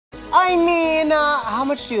I mean, how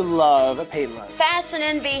much do you love Painless? Fashion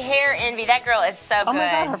envy, hair envy. That girl is so good. Oh my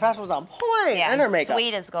God, her fashion was on point. Yeah, and her makeup.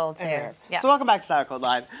 sweet as gold too. Yeah. So welcome back to Style Code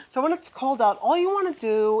Live. So when it's cold out, all you want to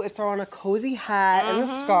do is throw on a cozy hat and a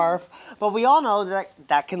scarf. But we all know that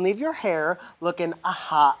that can leave your hair looking a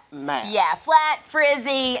hot mess. Yeah, flat,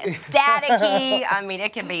 frizzy, staticky. I mean,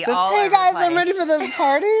 it can be all over Hey guys, the place. I'm ready for the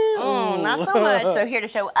party. Not so much. So here to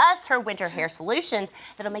show us her winter hair solutions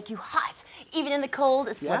that'll make you hot, even in the cold,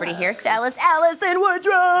 is celebrity hairstylist Allison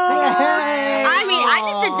Woodruff. I mean, I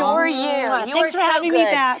just adore you. You Thanks are for so having good.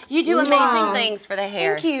 me back. You do amazing things for the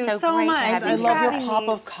hair. Thank you so great to much. have I you love here. your pop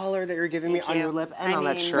of color that you're giving me on your lip and on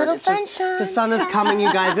that shirt. Little It's just- sunshine. the sun is coming,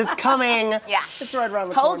 you guys. It's coming. Yeah. It's right around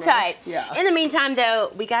the corner. Hold tight. Yeah. In the meantime,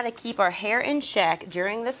 though, we got to keep our hair in check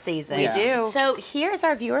during the season. We do. So here's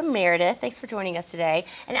our viewer, Meredith. Thanks for joining us today.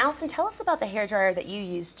 And Allison, tell us about the hairdryer that you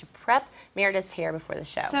used to prep Meredith's hair before the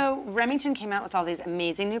show. So Remington came out with all these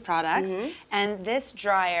amazing new products, and this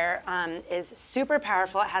dryer is super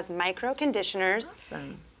powerful. It has micro conditioners.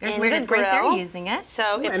 Awesome. There's in Meredith the right there grill. using it.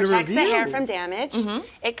 So it and a protects the hair review. from damage.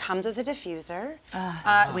 It comes with a diffuser.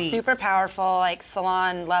 Sweet. Super powerful, like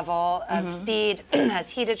salon level of speed. Has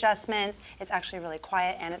heat adjustments. It's actually really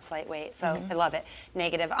quiet and it's lightweight. So I love it.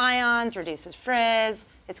 Negative ions, reduces frizz.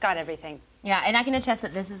 It's got everything. Yeah, and I can attest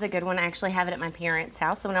that this is a good one. I actually have it at my parents'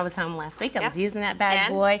 house. So when I was home last week, I was Yeah. using that bad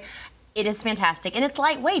And? boy. It is fantastic, and it's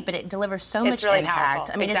lightweight, but it delivers so much really impact.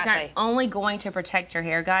 powerful. I mean, it's Exactly. not only going to protect your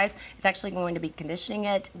hair, guys. It's actually going to be conditioning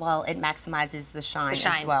it while it maximizes the shine, as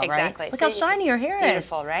well, exactly. right? Look So how shiny your hair is.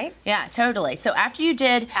 Beautiful, right? Yeah, totally. So after you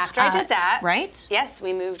did, After I did that, right? Yes,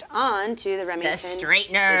 we moved on to the Remington The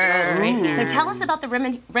straightener. digital straightener. So tell us about the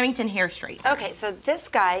Remington hair straightener. Okay, so this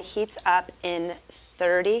guy heats up in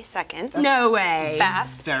 30 seconds. No way.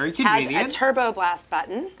 Fast. Very convenient. Has a turbo blast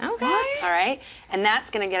button. Okay. All right, and that's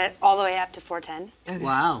going to get it all the way up to 410,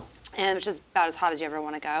 Wow. and which is about as hot as you ever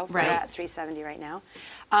want to go. Right. We're at 370 right now.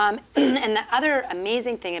 And the other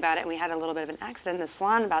amazing thing about it, and we had a little bit of an accident in the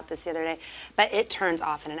salon about this the other day, but it turns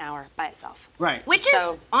off in an hour by itself. Right. Which is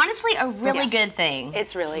So- honestly a really Yes. good thing.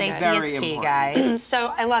 It's really Safety good. Very is key, important. guys.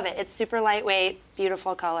 So I love it. It's super lightweight,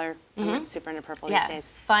 beautiful color. I'm super into purple Yeah, these days.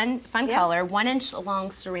 fun Yeah. color. 1-inch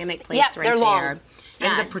long ceramic plates Yeah, right they're long. there.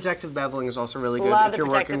 And Yeah. the protective beveling is also really good Love if the you're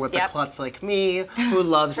working protective- with yep. the klutz like me, who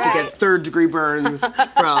loves to Right. get third-degree burns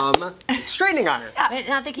from straightening irons. But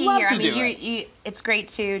not the key Love here. to I mean, do it. it's great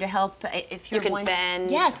too to help if you're You can going bend.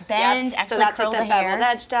 To, yes, bend. Yep. Actually so that's curl what the the hair. beveled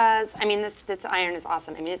edge does. I mean, this iron is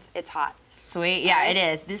awesome. I mean, it's hot. Sweet. Yeah, it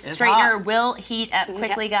is. This It's straightener hot. will heat up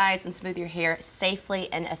quickly, guys, and smooth your hair safely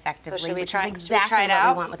and effectively, should we which try- is should we exactly try it what we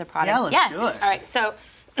out? want with the product. Yeah, let's yes. do it. All right, so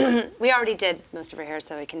we already did most of her hair,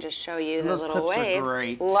 so I can just show you the Those little clips are waves.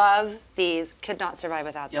 great. Love these. Could not survive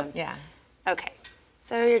without Yep. them. Yeah. Okay,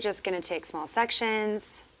 so you're just going to take small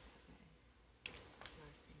sections.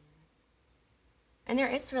 And there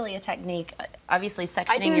is really a technique, obviously I do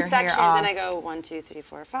sectioning in your hair sections, off. and I go 1, 2, 3,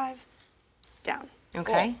 4, 5, down.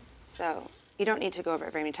 Okay. So you don't need to go over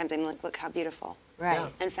it very many times. I mean, look how beautiful. Right. Yeah.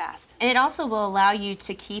 And fast. And it also will allow you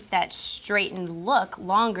to keep that straightened look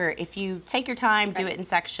longer if you take your time, do it in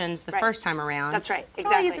sections the Right. first time around. That's right, Or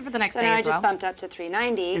exactly. use it for the next so day now as I just well. bumped up to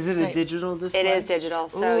 390. Is it Sweet. a digital display? It is digital,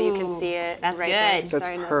 so you can Ooh, see it that's right good. there. That's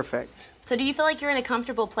Sorry, no- perfect. So do you feel like you're in a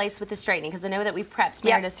comfortable place with the straightening? Because I know that we prepped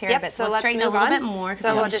Yep, Meredith's hair, yep, but so let's let's straighten a move little on. bit more. 'cause So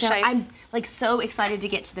I we'll wanna just show- show you- I'm like so excited to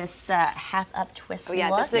get to this half up twist Oh yeah,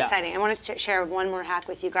 look. this is exciting. I want to share one more hack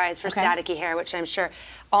with you guys for Okay. staticky hair, which I'm sure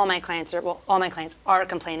all my clients are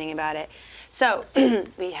complaining about it. So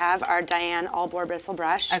we have our Diane all boar bristle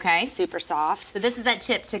brush. Okay. Super soft. So this is that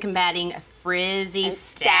tip to combating frizzy, And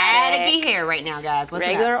staticky static. hair right now, guys. Listen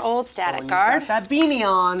Regular up. old static When guard. you've got that beanie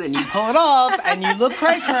on and you pull it up and you look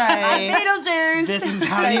cray cray. Beetlejuice. This is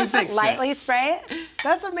how you fix it. Lightly spray it.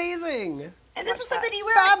 That's amazing. and this is something you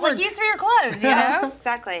wear Fabric. like use for your clothes, you know?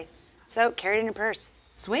 Exactly. So carry it in your purse.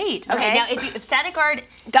 Sweet. Okay, Okay. now if static guard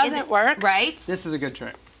Doesn't isn't- work. right? This is a good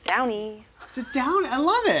trick. Downy. Just down. I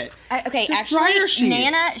love it. Okay, Just actually, dryer sheets.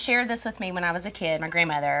 Nana shared this with me when I was a kid, my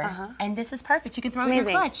grandmother, and this is perfect. You can throw it in your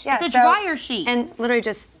Amazing. clutch. Yeah, it's a so- dryer sheet. And literally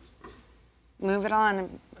just move it on.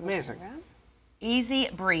 And Amazing. Easy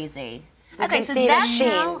breezy. You Okay, can so see the that's sheen.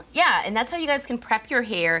 how, yeah, and that's how you guys can prep your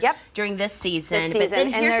hair Yep. during this season. This But season, then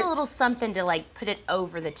and here's there- a little something to like put it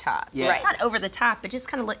over the top. Yeah. Right. Not over the top, but just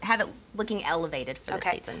kind of have it looking elevated for the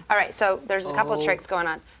Okay. season. All right, so there's a couple Oh. tricks going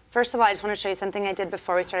on. First of all, I just want to show you something I did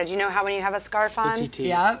before we started. You know how when you have a scarf on, TT.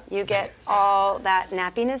 Yep. you get all that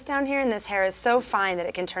nappiness down here, and this hair is so fine that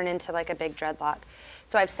it can turn into like a big dreadlock.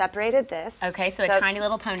 So I've separated this. Okay, so a tiny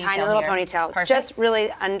little ponytail Tiny little here. ponytail, Perfect. just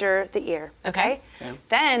really under the ear. Okay. Okay.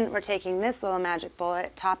 Then we're taking this little magic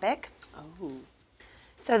bullet topic. Oh.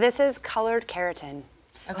 So this is colored keratin.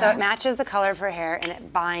 So it matches the color of her hair and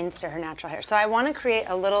it binds to her natural hair. So I want to create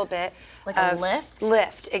a little bit like of a lift?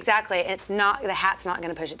 Lift, exactly. It's not, the hat's not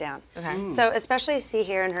going to push it down. Okay. So especially see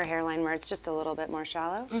here in her hairline where it's just a little bit more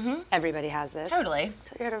shallow. Everybody has this. Totally.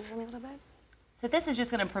 Tilt your head over for me a little bit. So this is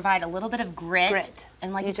just going to provide a little bit of grit.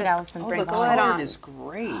 And like you said, just Allison, The sprinkle it color on. is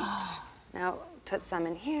great. Now put some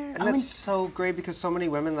in here. And that's so great because so many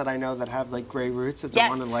women that I know that have like gray roots that don't Yes.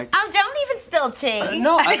 want to like. Oh, don't even spill tea.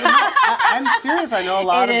 No, I'm serious. I know a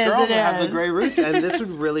lot It of is, girls it that have the is. gray roots, and this would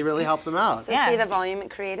really, really help them out. So Yeah. see the volume it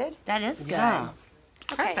created? That is good. Yeah.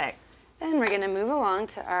 Okay. Perfect. Then we're gonna move along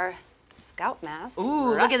to our scalp mask.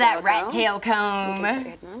 Ooh, look at that rat comb. tail You can comb. tilt your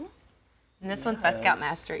head normal. And this one's by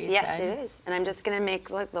Scoutmaster, you Yes, said. it is. And I'm just gonna make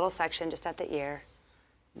like little section just at the ear,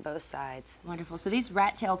 both sides. Wonderful. So these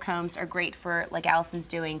rat tail combs are great for, like Allison's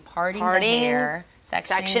doing, parting the Parting, hair, sectioning.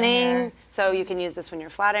 the sectioning. hair. So you can use this when you're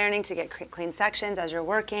flat ironing to get clean sections as you're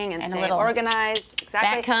working and And a stay little organized.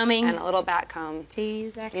 Exactly. back combing. And a little back comb.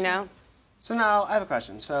 Tease action. You know? So now I have a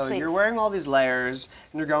question. So Please. you're wearing all these layers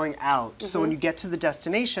and you're going out. So when you get to the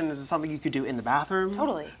destination, is it something you could do in the bathroom?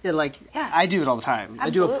 Totally. Yeah, like Yeah. I do it all the time. I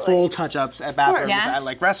do a Absolutely. full touch-ups at bathrooms Yeah. at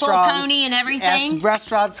like restaurants. pony and everything? At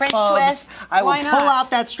restaurants, French clubs. twist. I will Why pull not? out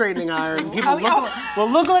that straightening iron. People Oh, will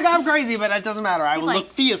look like I'm crazy, but it doesn't matter. I will like, look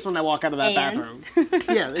fierce when I walk out of that and?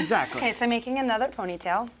 bathroom. Yeah, exactly. Okay, so making another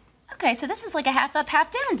ponytail. Okay, so this is like a half up, half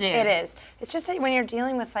down, dude. It is. It's just that when you're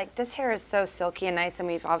dealing with like this hair is so silky and nice, and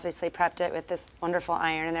we've obviously prepped it with this wonderful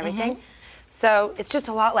iron and everything. So it's just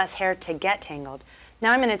a lot less hair to get tangled.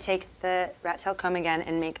 Now I'm going to take the rat tail comb again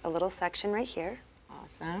and make a little section right here.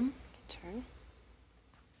 Awesome. Turn.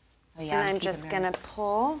 Oh, yeah, And I'm keep just it going to very-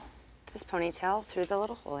 pull this ponytail through the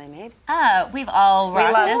little hole I made. Oh, we've all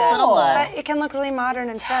rocked love this this. little look. But it can look really modern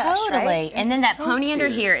and fresh, Totally. right? And then that so pony under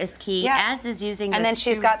cute. here is key, Yeah. as is using And this then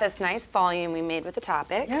she's two- got this nice volume we made with the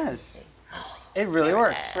topic. Yes. It really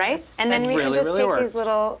works. Right? And then we really, can just really take these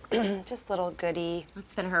worked. little, just little goody.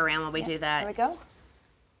 Let's spin her around while we do that. There we go.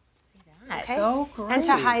 That. Okay. So great. And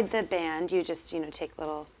to hide the band, you just, take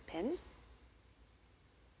little pins.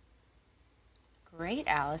 Great,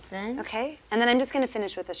 Allison. Okay. And then I'm just going to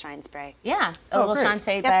finish with the shine spray. Yeah, a Oh, little great. shine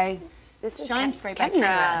spray by, This is Shine spray by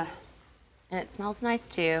Kenra. and it smells nice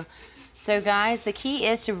too. So guys, the key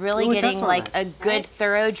is to really Ooh, it does getting smell like nice. a good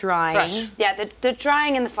thorough drying. Fresh. Yeah, the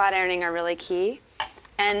drying and the flat ironing are really key.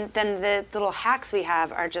 And then the little hacks we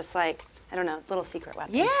have are just like, I don't know, little secret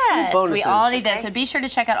weapons. Yes, we Bonuses. all need this. Okay. So be sure to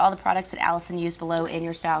check out all the products that Allison used below in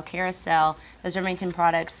your style carousel. Those Remington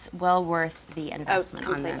products, well worth the investment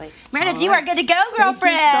on them. completely. Meredith, you are good to go,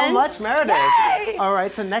 girlfriend. Thank you so much, Meredith. Yay! All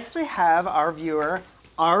right, so next we have our viewer,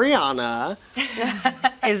 Ariana.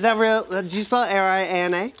 Is that real? Did you spell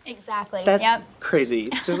Ariana? Exactly. That's Yep. crazy.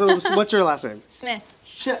 What's your last name? Smith.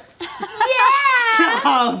 Shit. Yeah!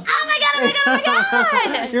 Oh my god, oh my god, oh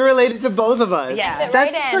my god! You're related to both of us. Yeah. Fit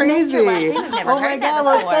That's right in. crazy. Your last name? I've never Oh my heard that god,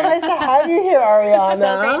 well, it's so before. nice to have you here, Ariana.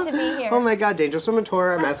 So great to be here. Oh my god, Dangerous Woman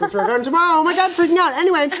Tour, a Masters for Garden tomorrow. Oh my god, freaking out.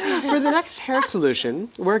 Anyway, for the next hair solution,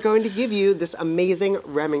 we're going to give you this amazing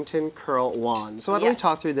Remington curl wand. So why don't we Yes.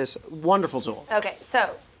 talk through this wonderful tool? Okay,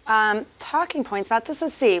 so talking points about this,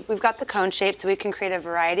 let's see. We've got the cone shape, so we can create a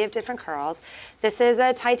variety of different curls. This is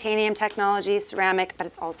a titanium technology, ceramic, but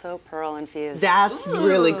it's also pearl infused. That's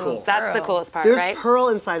really cool. That's the coolest part, There's right? pearl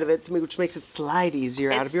inside of it, which makes it slide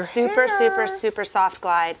easier out of your super, hair. super soft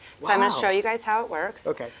glide. So I'm going to Wow. show you guys how it works.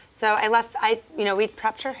 Okay. So we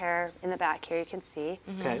prepped her hair in the back here, you can see.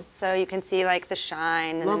 Okay. So you can see like the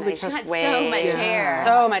shine and Lovely the nice She's got so wave. much hair.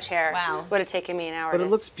 So much hair. Wow. Would have taken me an hour. But to it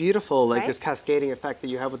looks beautiful, like Right? this cascading effect that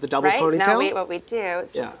you have with the double right? ponytail. Now what we do,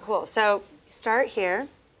 it's super Yeah. cool. So you start here,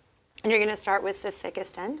 and you're going to start with the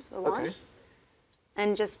thickest end of the wand, Okay.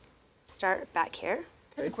 and just start back here.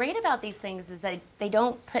 What's great about these things is that they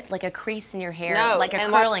don't put like a crease in your hair No, like a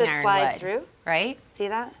and watch curling this iron slide would, through. right? See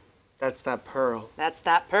that? That's that pearl. That's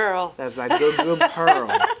that pearl. That's that good pearl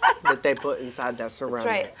that they put inside that ceramic. That's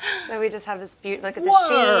right. So we just have this beauty. Look at the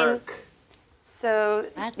sheen. Work. So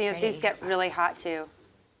That's these pretty. get really hot too.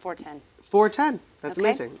 410. 410. That's Okay.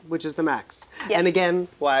 amazing, which is the max. Yeah. And again,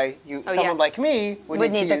 why Oh, someone yeah. like me would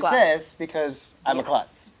Would need need to the use glove. this because I'm a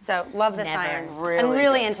klutz. So love this Never. iron. Really and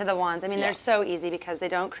really good. into the wands. I mean, Yeah. they're so easy because they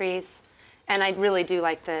don't crease. And I really do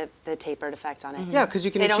like the tapered effect on it. Yeah, because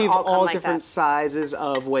you can They don't achieve all come all like different that. sizes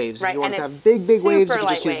of waves. Right, If you want and to it's have big waves, you super can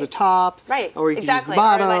just use the lightweight. top. Right. Or you can exactly. use the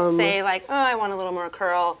bottom. Or let's say like, oh, I want a little more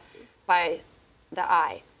curl by the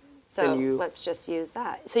eye. So Then you- let's just use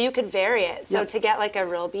that. So you could vary it. So Yep. to get like a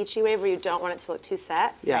real beachy wave where you don't want it to look too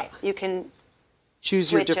set, Yeah. you can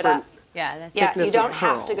Choose your switch it different. up. Yeah, that's Yeah, you thickness of don't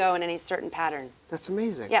have curl. to go in any certain pattern. That's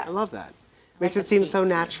amazing. Yeah. I love that. Makes it seem so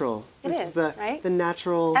natural. It is, the, right? the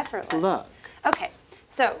natural Effortless. look. Okay,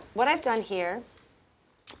 so what I've done here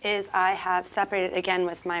is I have separated again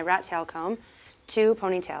with my rat tail comb 2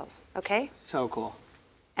 ponytails, okay? So cool.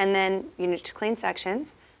 And then you need to clean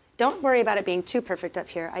sections. Don't worry about it being too perfect up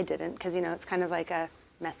here. I didn't, because you know it's kind of like a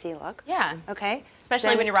messy look. Yeah. Okay. Especially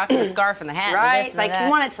Then- when you're rocking the scarf and the hat. Right, and this and like that. you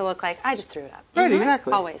want it to look like I just threw it up. Right,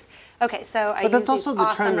 exactly. Always. Okay, so I But that's use also these the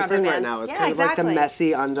awesome trend that's rubber in right bands. now. It's Yeah, kind of like exactly. the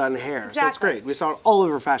messy, undone hair. So it's Exactly. great. We saw it all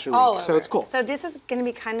over Fashion Week, All so over. it's cool. So this is going to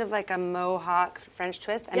be kind of like a mohawk French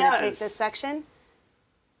twist. I'm going to take Yes. this section,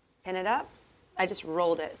 pin it up. I just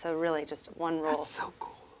rolled it, so really just one roll. That's so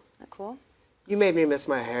cool. Isn't that cool? You made me miss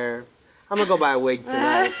my hair. I'm gonna go buy a wig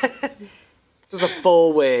tonight. Just a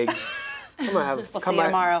full wig. I'm gonna have. We'll see you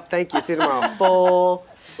tomorrow. Thank you. See you tomorrow. Full,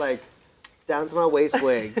 like, down to my waist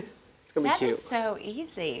wig. It's gonna be That cute. is so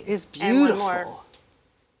easy. It's And one beautiful. more.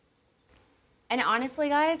 And honestly,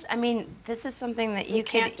 guys, I mean, this is something that you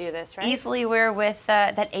can't could do this, right? easily wear with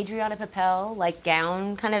that Adriana Papel like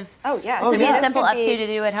gown kind of. Oh, yeah. This would be this a simple could up be- to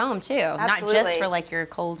do at home too, not just Absolutely. for like your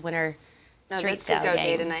cold winter No, street this could style go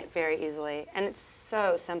day to game. night very easily. And it's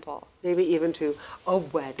so simple. Maybe even to a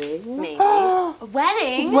wedding. Maybe. A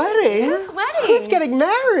wedding? Wedding? Who's wedding? Who's getting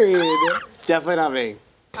married? It's definitely not me.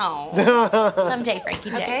 Oh, someday,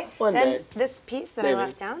 Frankie J. Okay, One then day. this piece that Maybe. I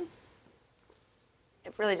left down, I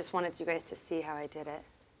really just wanted you guys to see how I did it.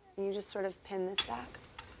 And you just sort of pin this back.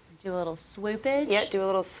 Do a little swoopage. Yeah, do a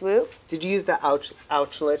little swoop. Did you use the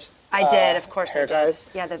ouchlets? I did, of course hair I did. ties?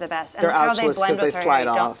 Yeah, they're the best. And They're look how they ouchless blend 'cause with they her slide hair. You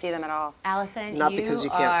don't off. see them at all. Allison, Not because you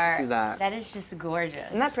can't are, do that. That is just gorgeous.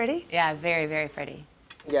 Isn't that pretty? Yeah, very, very pretty.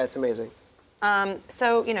 Yeah, it's amazing.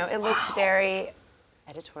 So, you know, it looks very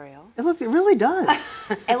editorial. It really does.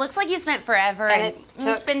 It looks like you spent forever, And and, it it's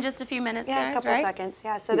took- been just a few minutes, Yeah, a guys, couple right? seconds.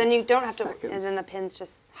 Yeah, so then you don't have to, Seconds. and then the pins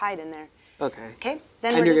just hide in there. Okay. Okay,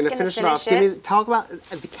 then And we're you're just gonna going finish to it off. finish it. Talk about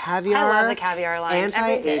the caviar. I love the caviar line.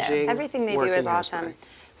 Anti-aging. Everything they do working is hairspray. awesome.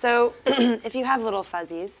 So if you have little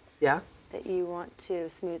fuzzies Yeah. that you want to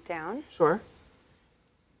smooth down, Sure.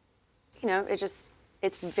 you know,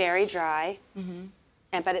 it's very dry,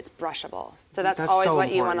 but it's brushable. So that's That's always so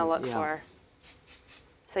what you want to important, look yeah. for.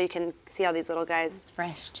 So you can see how these little guys, It's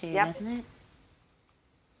fresh too, Yep. doesn't it?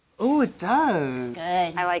 Oh, it does. Good.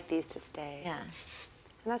 I like these to stay. Yeah.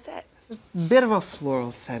 And that's it. Bit of a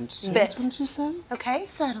floral scent to Bit. it, wouldn't you say? Okay?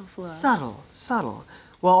 Subtle flow. Subtle, subtle.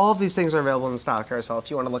 Well, all of these things are available in the Style Carousel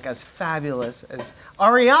if you want to look as fabulous as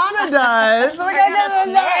Ariana does. Oh my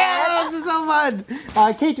God, this is so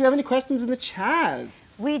fun. Kate, do you have any questions in the chat?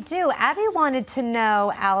 We do. Abby wanted to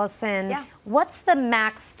know, Allison, Yeah. what's the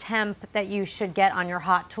max temp that you should get on your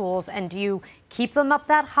hot tools, and do you keep them up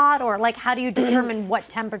that hot, or like how do you determine what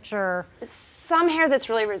temperature? Some hair that's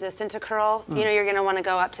really resistant to curl, you know, you're going to want to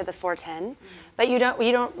go up to the 410, but you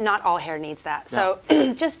don't. Not all hair needs that. So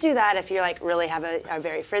just do that if you like really have a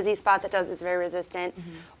very frizzy spot that is very resistant,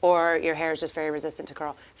 or your hair is just very resistant to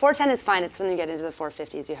curl. 410 is fine. It's when you get into the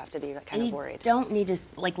 450s you have to be like, kind And of you worried. don't need to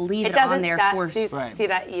like leave It it, doesn't. on there for Do you Right. see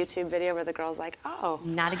that YouTube video where the girl's like, oh,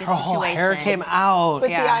 not a good Her whole situation. hair came out. with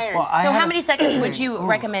the Yeah. iron? Well, I So had how a- many seconds would you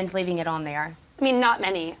recommend leaving it on there? I mean, not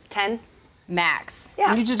many. 10. Max.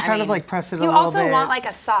 Yeah. You just I kind of mean, like press it a You little also bit. want like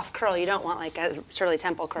a soft curl. You don't want like a Shirley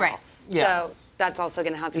Temple curl. Right. Yeah. So that's also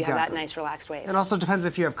going to help you have that Exactly. nice relaxed wave. It also depends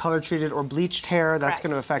if you have color treated or bleached hair. That's Correct.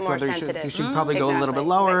 going to affect More whether you sensitive. should probably go a little bit Exactly.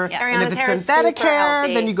 lower. Yeah. And if Ariana's it's hair is synthetic super hair,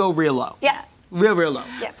 healthy. then you go real low. Yeah. Real low.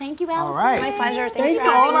 Yeah. Thank you, Allison. All right. My pleasure. Thanks for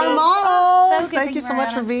to all having our me. models. So good Thank being you so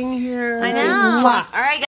much for around. being here. I know. Mwah. All right, guys.